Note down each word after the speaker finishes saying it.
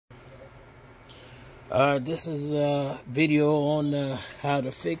This is a video on how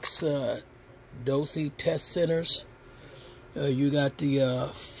to fix Dosey test centers. You got the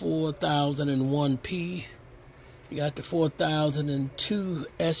 4001P, you got the 4002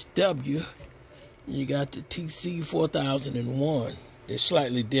 SW, you got the TC 4001. They're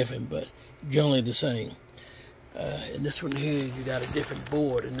slightly different, but generally the same. In this one here, you got a different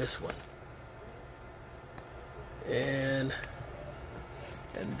board in this one. And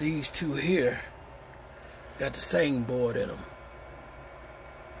these two here got the same board in them.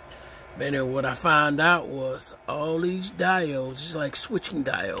 Man, and what I found out was all these diodes is like switching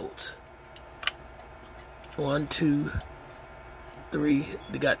diodes. 1, 2, 3.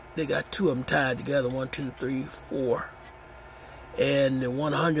 They got two of them tied together. 1, 2, 3, 4. And the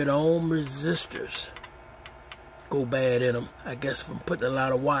 100 ohm resistors go bad in them. I guess from putting a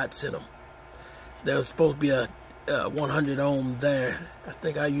lot of watts in them. There's supposed to be a 100 ohm there. I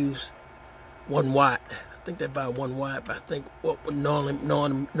think I use 1 watt. I think they're about 1 watt, but I think what would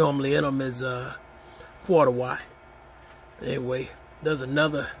normally in them is quarter watt. Anyway, there's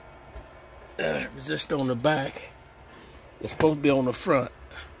another resistor on the back. It's supposed to be on the front,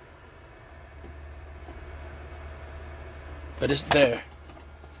 but it's there,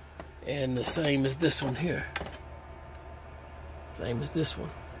 and the same as this one here. Same as this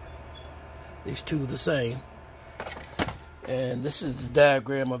one. These two are the same, and this is the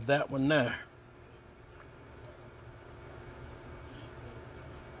diagram of that one there.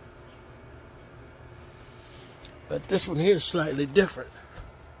 But this one here is slightly different.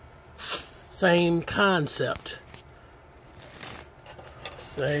 Same concept.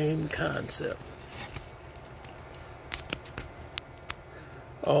 Same concept.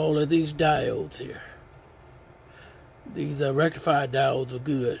 All of these diodes here. These rectified diodes are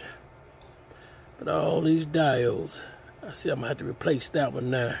good. But all these diodes, I see I'm going to have to replace that one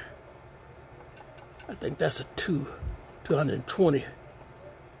now. I think that's a 220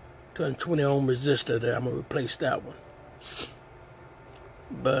 ohm resistor there. I'm going to replace that one.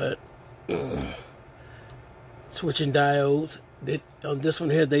 But switching diodes, on this one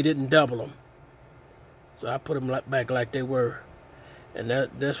here, they didn't double them. So I put them back like they were. And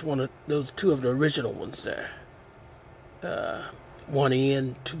that's one of those two of the original ones there.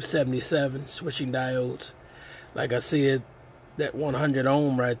 1N 277 switching diodes. Like I said, that 100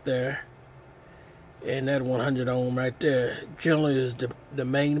 ohm right there and that 100 ohm right there generally is the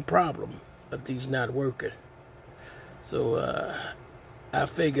main problem of these not working. So I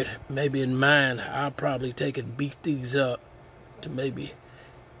figured maybe in mine I'll probably take and beat these up to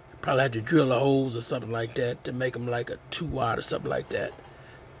probably have to drill the holes or something like that to make them like a 2 watt or something like that,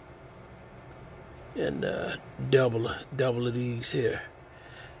 and double of these here.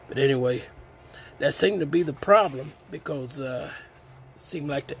 But anyway, that seemed to be the problem, because it seemed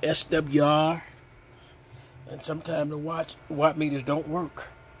like the SWR and sometimes the watt meters don't work.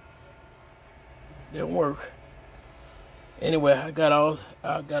 They don't work. Anyway, I got all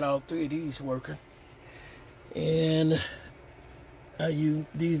 3 of these working, and I use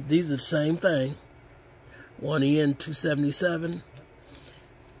these are the same thing. 1N 277,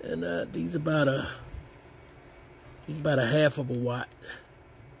 and these about a half of a watt,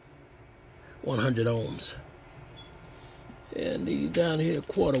 100 ohms, and these down here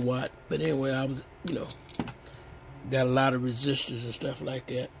quarter watt. But anyway, I was got a lot of resistors and stuff like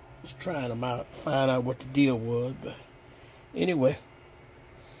that. Was trying them out, find out what the deal was. But anyway,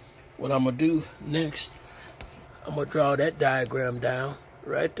 what I'm gonna do next, I'm gonna draw that diagram down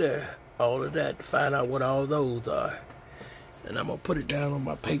right there, all of that, to find out what all those are, and I'm gonna put it down on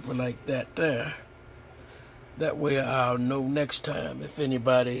my paper like that there. That way I'll know next time if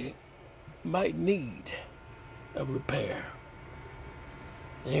anybody might need a repair.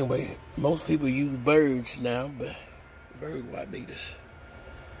 Anyway, most people use birds now, but bird watt meters.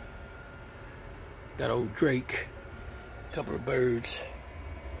 Got old Drake, a couple of birds.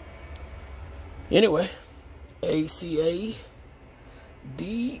 Anyway, ACA,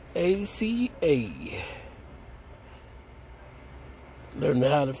 DACA. Learn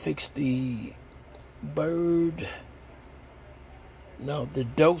how to fix the the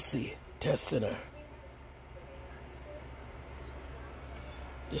Dosey test center.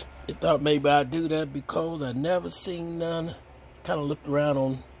 Just thought maybe I'd do that because I never seen none. Kind of looked around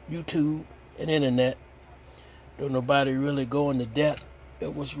on YouTube and internet. Don't nobody really go into depth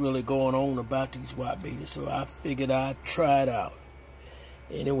at what's really going on about these watt meters, so I figured I'd try it out.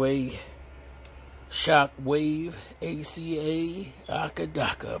 Anyway, Shockwave, ACA,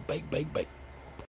 Akadaka, bake.